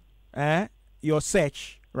down your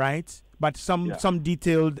search, right? But some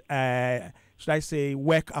detailed, should I say,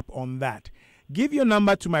 work up on that. Give your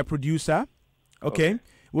number to my producer, okay?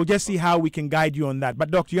 We'll just see how we can guide you on that.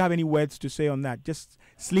 But, Doc, do you have any words to say on that? Just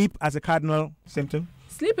sleep as a cardinal symptom?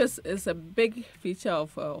 Sleep is a big feature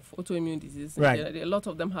of autoimmune disease. Right. A lot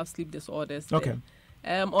of them have sleep disorders. Okay.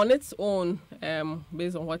 On its own,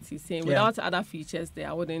 based on what he's saying, without other features there,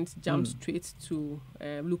 I wouldn't jump straight to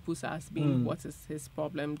lupus as being what is his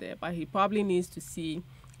problem there. But he probably needs to see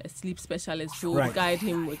a sleep specialist who will guide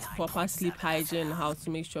him with proper sleep hygiene, how to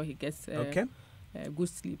make sure he gets good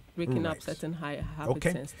sleep, breaking up certain high habits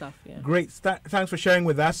and stuff. Yeah. Great. Thanks for sharing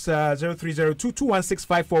with us.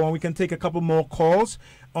 030-221-6541. We can take a couple more calls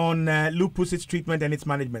on lupus, its treatment and its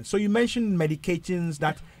management. So you mentioned medications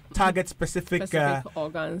that target specific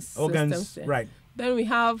organs. Systems, right. Then we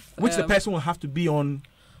have... which the person will have to be on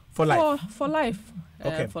for life? For life.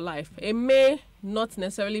 For life. It may not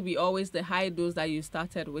necessarily be always the high dose that you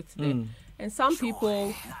started with then. And some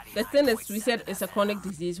people, the thing is, we said it's a chronic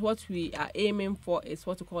disease. What we are aiming for is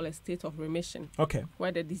what we call a state of remission. Okay.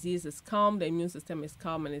 Where the disease is calm, the immune system is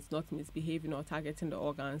calm, and it's not misbehaving or targeting the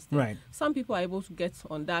organs. Right. Some people are able to get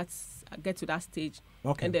to that stage.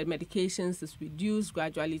 Okay. And the medications is reduced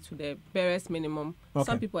gradually to the barest minimum. Okay.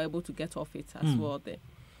 Some people are able to get off it as well there,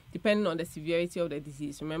 depending on the severity of the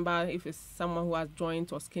disease. Remember, if it's someone who has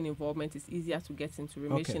joint or skin involvement, it's easier to get into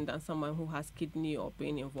remission than someone who has kidney or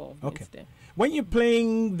brain involvement. Okay. When you're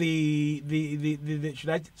playing the should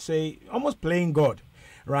I say, almost playing God,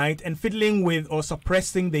 right, and fiddling with or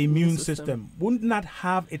suppressing the immune system, wouldn't that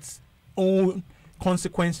have its own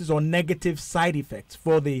consequences or negative side effects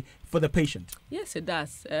for the patient? Yes, it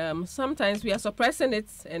does. Sometimes we are suppressing it,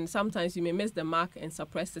 and sometimes you may miss the mark and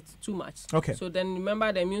suppress it too much. Okay. So then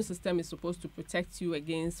remember, the immune system is supposed to protect you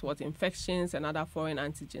against infections and other foreign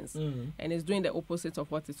antigens, and it's doing the opposite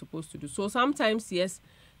of what it's supposed to do. So sometimes, yes,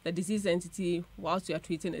 the disease entity, whilst you are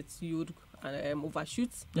treating it, you would overshoot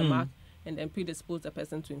the mark and then predispose the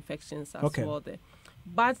person to infections as well there.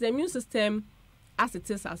 But the immune system, as it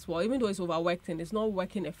is as well, even though it's overworked and it's not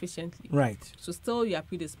working efficiently. Right. So still you are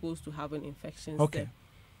predisposed to having infections there.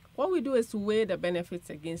 What we do is to weigh the benefits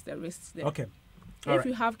against the risks there. Okay. If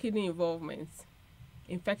you have kidney involvement,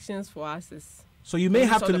 infections for us is... So you may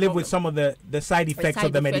have to live with some of the side effects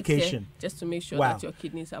of the medication. Just to make sure that your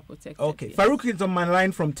kidneys are protected. Okay. Yes. Farouk is on my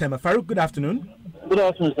line from Tema. Farouk, good afternoon. Good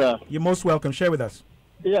afternoon, sir. You're most welcome. Share with us.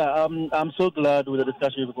 Yeah, I'm so glad with the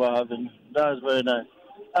discussion you are having. That is very nice.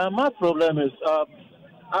 My problem is I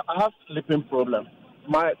have sleeping problem.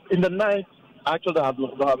 In the night, I actually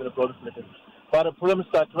don't have any problem sleeping. But the problem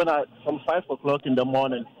starts from 5 o'clock in the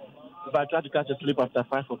morning. If I try to catch a sleep after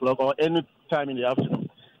 5 o'clock or any time in the afternoon,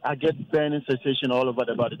 I get burning sensation all over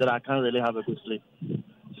the body that I can't really have a good sleep.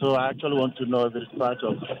 So I actually want to know if it's part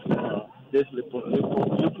of this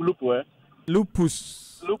lupus.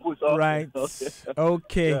 Lupus. Lupus. Okay. Right.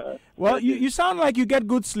 Okay. Yeah. Well, you sound like you get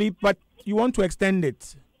good sleep, but you want to extend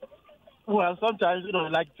it. Well, sometimes,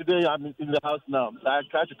 like today I'm in the house now. I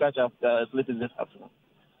try to catch up sleep in this afternoon.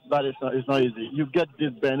 But it's not easy. You get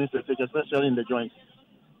this burning sensation, especially in the joints.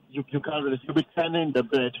 You can't really, you'll be turning the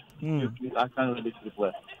bed. I can't really sleep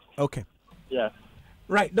well. Okay. Yeah.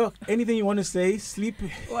 Right, Doc, anything you want to say? Sleep?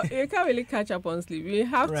 Well, you can't really catch up on sleep. You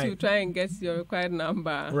have to try and get your required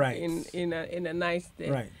number in a nice day.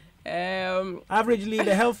 Right. Averagely,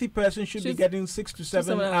 the healthy person should be getting 6 to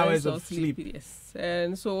 7 hours of sleep. Yes.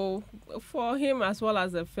 And so for him, as well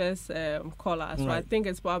as the first caller, so I think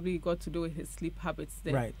it's probably got to do with his sleep habits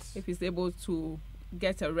there. Right. If he's able to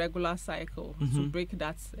get a regular cycle to break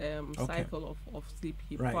that cycle of sleep,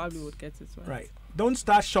 he probably would get it right. Right. Don't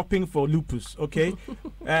start shopping for lupus, okay?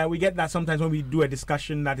 We get that sometimes when we do a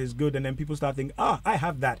discussion that is good, and then people start thinking, I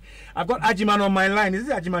have that. I've got Ajiman on my line. Is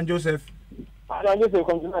it Ajiman Joseph?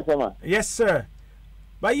 Yes, sir.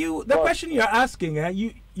 But the question you're asking,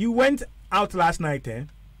 you went out last night, eh?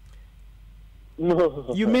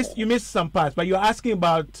 No. You missed some parts, but you're asking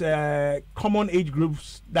about common age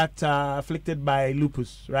groups that are afflicted by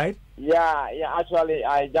lupus, right? Yeah. Actually,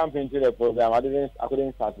 I jumped into the program. I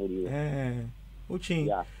couldn't start with you. Uching.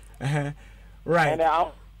 Yeah. Right.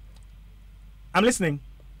 And, I'm listening.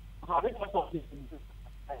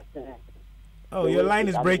 Oh, your line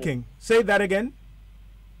is breaking. Say that again.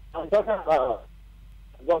 I'm talking about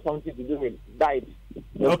got something to do with diet.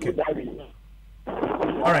 Okay.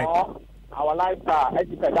 All right. Our lifestyle,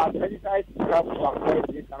 exercise helps to avoid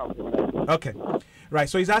this kind of thing. Okay. Right.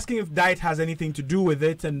 So he's asking if diet has anything to do with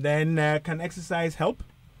it, and then can exercise help?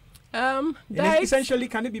 Diet, essentially,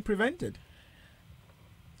 can it be prevented?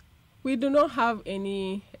 We do not have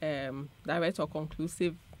any direct or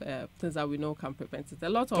conclusive things that we know can prevent it. A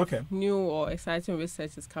lot of new or exciting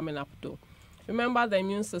research is coming up, though. Remember, the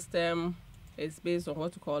immune system is based on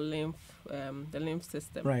what we call the lymph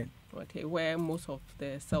system. Right. Okay, where most of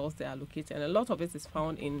the cells they are located, and a lot of it is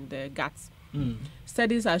found in the guts.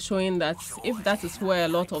 Studies are showing that if that is where a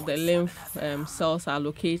lot of the lymph cells are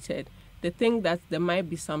located, they think that there might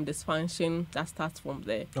be some dysfunction that starts from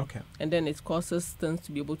there. Okay. And then it causes things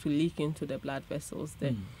to be able to leak into the blood vessels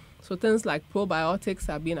there. So things like probiotics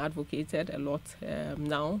are being advocated a lot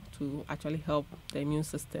now to actually help the immune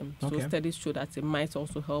system. So studies show that it might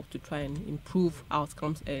also help to try and improve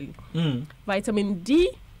outcomes early. Vitamin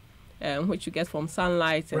D, which you get from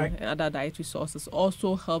sunlight and other dietary sources,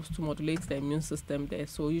 also helps to modulate the immune system there.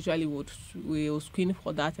 So usually we'll screen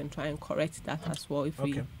for that and try and correct that as well if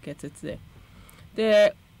we get it there.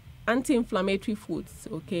 The anti-inflammatory foods,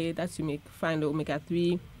 that you may find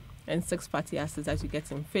omega-3 and 6 fatty acids that you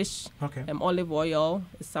get in fish. Olive oil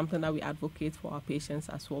is something that we advocate for our patients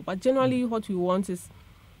as well. But generally what we want is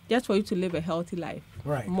just for you to live a healthy life.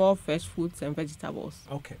 More fresh fruits and vegetables.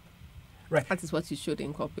 That is what you should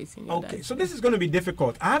incorporate in your diet. So this is going to be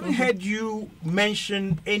difficult. I haven't heard you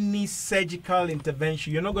mention any surgical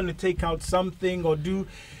intervention. You're not going to take out something or do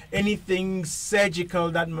anything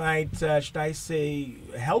surgical that might, should I say,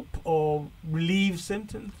 help or relieve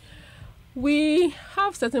symptoms? We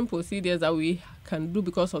have certain procedures that we can do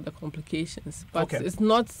because of the complications, but it's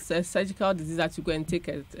not a surgical disease that you go and take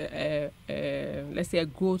let's say a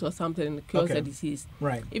growth or something and cures the disease.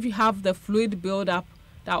 If you have the fluid buildup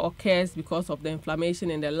that occurs because of the inflammation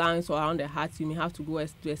in the lungs or around the heart, you may have to go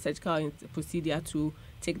do a surgical procedure to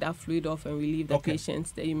take that fluid off and relieve the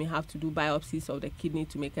patients. Then you may have to do biopsies of the kidney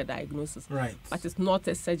to make a diagnosis. But it's not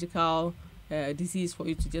a surgical disease for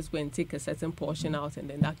you to just go and take a certain portion out and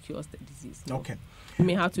then that cures the disease. You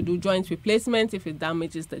may have to do joint replacement. If it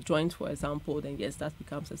damages the joint, for example, then yes, that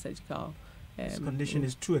becomes a surgical. This condition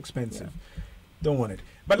is too expensive. Don't want it.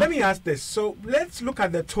 But let me ask this. So let's look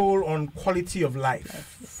at the toll on quality of life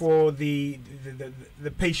for the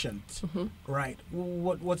patient.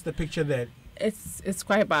 What's the picture there? It's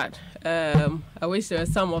quite bad. I wish there were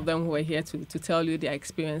some of them who were here to tell you their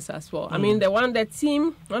experience as well. I mean, one of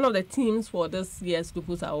the themes for this year's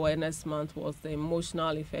Lupus Awareness Month was the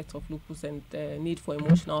emotional effect of lupus and the need for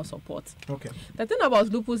emotional support. The thing about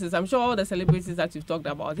lupus is, I'm sure all the celebrities that you've talked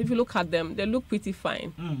about, if you look at them, they look pretty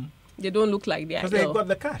fine. They don't look like they are ill. Because they've got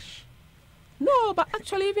the cash. No, but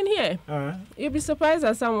actually even here, you'll be surprised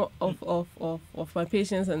at some of my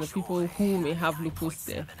patients and the people who may have lupus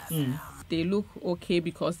there. They look okay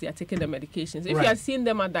because they are taking the medications. If you had seen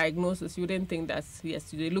them at diagnosis, you wouldn't think that, yes,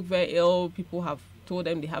 they look very ill. People have told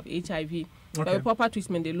them they have HIV. But with proper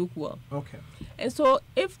treatment, they look well. And so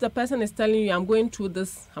if the person is telling you, I'm going through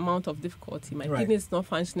this amount of difficulty, my kidney is not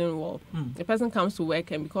functioning well, the person comes to work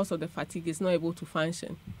and because of the fatigue is not able to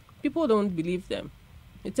function, people don't believe them.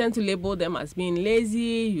 You tend to label them as being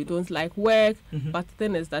lazy, you don't like work, but the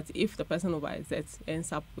thing is that if the person overexerts,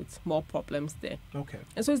 ends up with more problems there.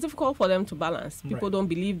 And so it's difficult for them to balance. People don't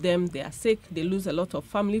believe them, they are sick, they lose a lot of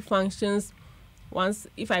family functions.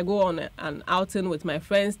 If I go on an outing with my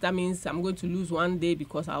friends, that means I'm going to lose one day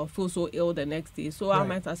because I'll feel so ill the next day. So I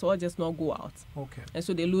might as well just not go out. And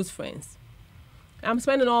so they lose friends. I'm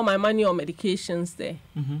spending all my money on medications there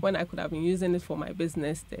when I could have been using it for my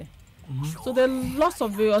business there. So there are lots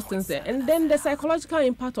of various things there. And then the psychological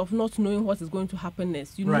impact of not knowing what is going to happen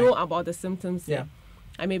next. You know about the symptoms there.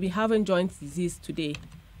 I may be having joint disease today.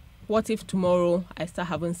 What if tomorrow I start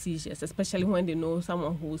having seizures, especially when they know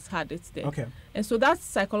someone who's had it there. And so that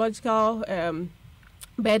psychological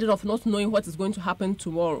burden of not knowing what is going to happen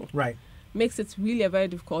tomorrow makes it really a very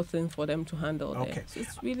difficult thing for them to handle there. So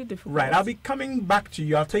it's really difficult. I'll be coming back to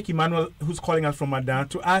you. I'll take Emmanuel, who's calling us from Madan,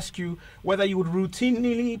 to ask you whether you would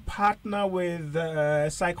routinely partner with a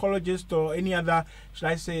psychologist or any other, should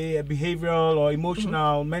I say, a behavioral or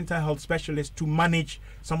emotional mental health specialist to manage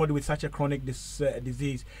somebody with such a chronic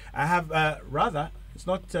disease. I have, it's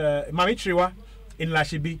not Mami Triwa in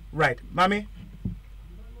Lashibi. Mami?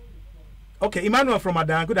 Okay, Emmanuel from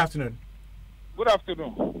Madan, good afternoon. Good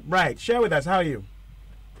afternoon. Share with us. How are you?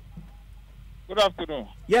 Good afternoon.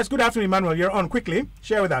 Yes, good afternoon, Emmanuel. You're on. Quickly.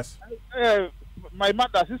 Share with us. My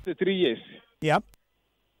mother, 63 years. Yep.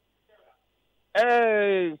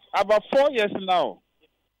 About 4 years now.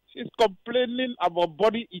 She's complaining about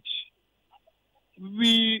body itch.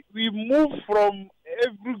 We move from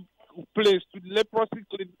every place to leprosy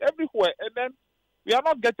clinic, everywhere, and then we are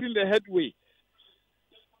not getting the headway.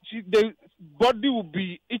 The body will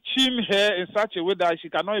be itching her in such a way that she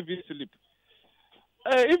cannot even sleep.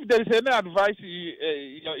 If there is any advice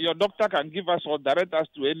your doctor can give us or direct us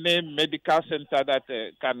to any medical center that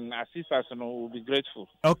can assist us, we'll be grateful.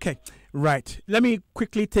 Okay, Let me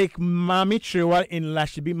quickly take Mami Triwa in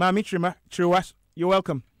Lashibi. Mami Triwa, you're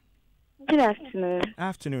welcome. Good afternoon.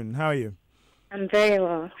 Afternoon. How are you? I'm very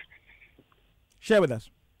well. Share with us.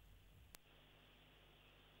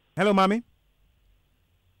 Hello, Mami.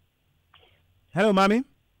 Hello, Mami.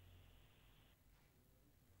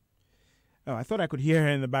 Oh, I thought I could hear her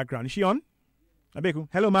in the background. Is she on? Abeku.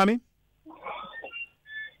 Hello, Mami.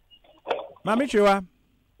 Mami Chua.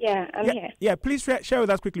 Yeah, I'm here. Yeah, please share with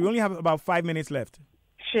us quickly. We only have about 5 minutes left.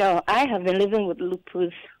 Sure. I have been living with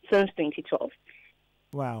lupus since 2012.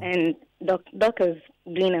 Wow. And Doc is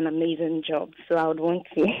doing an amazing job. So I would want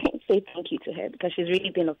to say thank you to her because she's really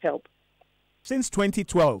been of help. Since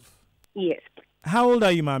 2012? Yes. How old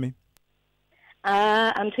are you, Mami?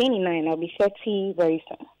 I'm 29. I'll be 30 very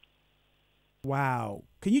soon. Wow.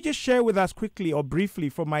 Can you just share with us quickly or briefly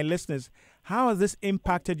for my listeners, how has this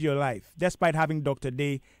impacted your life despite having Dr.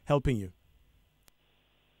 Day helping you?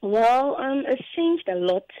 Well, it's changed a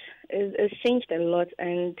lot. It's changed a lot.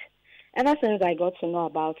 And ever since I got to know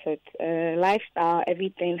about it, lifestyle,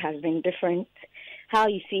 everything has been different. How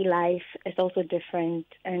you see life is also different.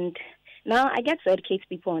 And now I get to educate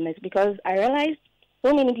people on it because I realized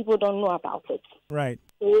so many people don't know about it. Right.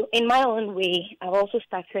 So in my own way, I've also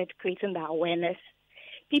started creating the awareness.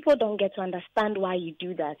 People don't get to understand why you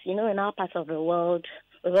do that. You know, in our part of the world,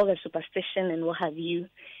 with all the superstition and what have you,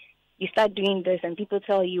 you start doing this and people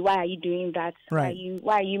tell you, why are you doing that? Right.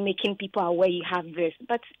 Why are you making people aware you have this?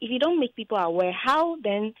 But if you don't make people aware, how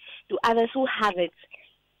then do others who have it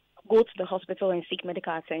go to the hospital and seek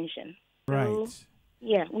medical attention? Right. So,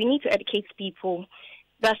 yeah, we need to educate people.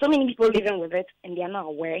 There are so many people living with it and they are not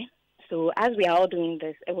aware. So as we are all doing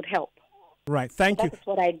this, it would help. Right. Thank you. That's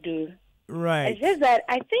what I do. Right. It's just that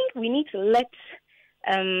I think we need to let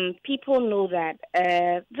people know that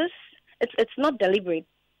it's not deliberate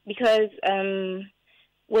because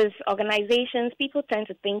with organizations, people tend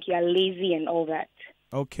to think you are lazy and all that.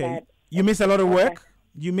 Okay. You miss a lot of work?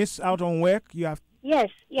 You miss out on work? You have. Yes.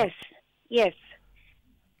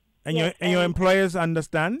 And your employers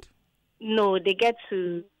understand? No, they get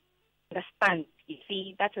to understand. You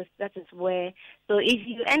see, that is where. So if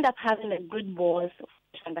you end up having a good boss to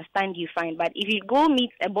understand you, fine. But if you go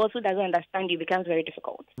meet a boss who doesn't understand you, it becomes very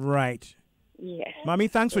difficult. Right. Yes.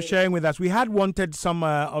 Mami, thanks for sharing with us. We had wanted some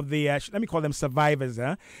of the, let me call them survivors,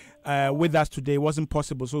 with us today. It wasn't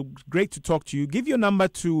possible. So great to talk to you. Give your number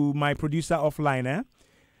to my producer offline,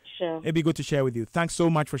 Sure. It'd be good to share with you. Thanks so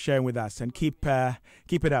much for sharing with us and keep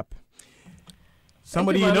it up.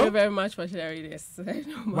 Somebody Thank you know? you very much for sharing this.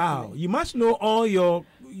 Wow, you must know all your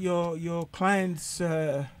clients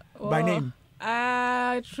by name.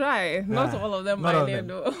 I try. Not all of them by name,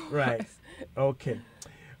 though. Right. Okay.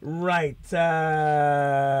 Right.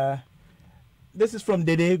 This is from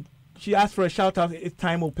Dede. She asked for a shout out if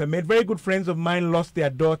time will permit. Very good friends of mine lost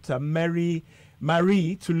their daughter, Marie,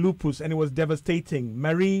 to lupus, and it was devastating.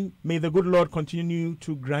 Marie, may the good Lord continue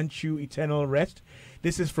to grant you eternal rest.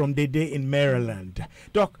 This is from Dede in Maryland.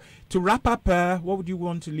 Doc, to wrap up, what would you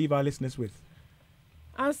want to leave our listeners with?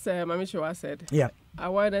 As Mami Chua said,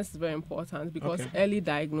 awareness is very important because early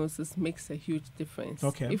diagnosis makes a huge difference.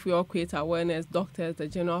 If we all create awareness, doctors, the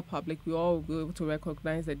general public, we all will be able to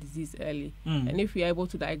recognize the disease early. And if we are able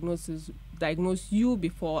to diagnose you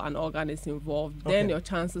before an organ is involved, then your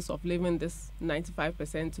chances of living this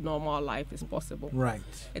 95% normal life is possible. Right.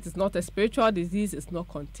 It is not a spiritual disease. It's not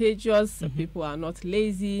contagious. People are not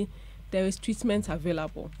lazy. There is treatment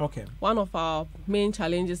available. One of our main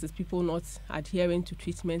challenges is people not adhering to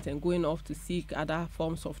treatment and going off to seek other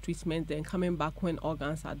forms of treatment, then coming back when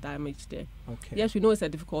organs are damaged there. Yes, we know it's a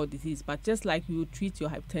difficult disease, but just like you treat your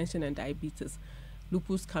hypertension and diabetes,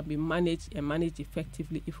 lupus can be managed and managed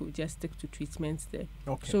effectively if we just stick to treatments there.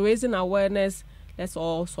 So raising awareness, let's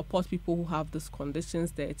all support people who have these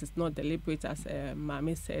conditions there. It is not deliberate, as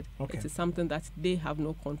Mami said. It is something that they have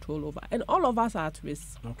no control over. And all of us are at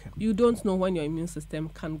risk. You don't know when your immune system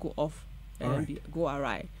can go off and go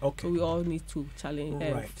awry. So we all need to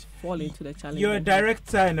challenge, fall into the challenge. You're a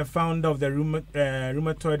director and a founder of the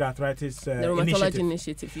Rheumatoid Arthritis the Rheumatology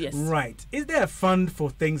Initiative, yes. Right. Is there a fund for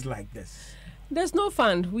things like this? There's no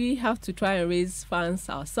fund. We have to try and raise funds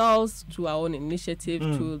ourselves through our own initiative,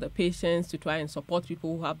 to the patients, to try and support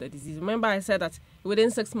people who have the disease. Remember I said that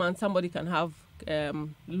within 6 months, somebody can have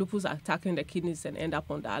lupus attacking the kidneys and end up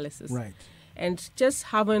on dialysis. Right. And just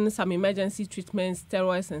having some emergency treatments,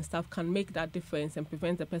 steroids and stuff can make that difference and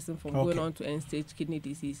prevent the person from going on to end-stage kidney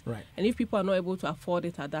disease. Right. And if people are not able to afford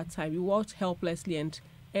it at that time, you watch helplessly and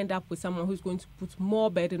end up with someone who's going to put more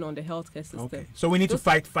burden on the healthcare system. So we need to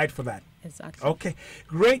fight for that. Exactly. Okay,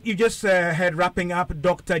 great. You just heard wrapping up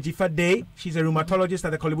Dr. Jifa Day. She's a rheumatologist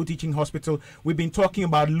at the Kolebu Teaching Hospital. We've been talking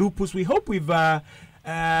about lupus. We hope we've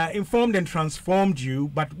informed and transformed you,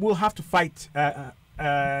 but we'll have to fight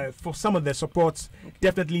for some of the supports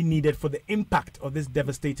definitely needed for the impact of this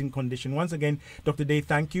devastating condition. Once again, Dr. Day,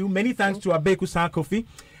 thank you. Many thanks to Abeku Kofi.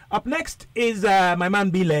 Up next is my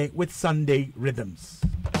man Bile with Sunday Rhythms.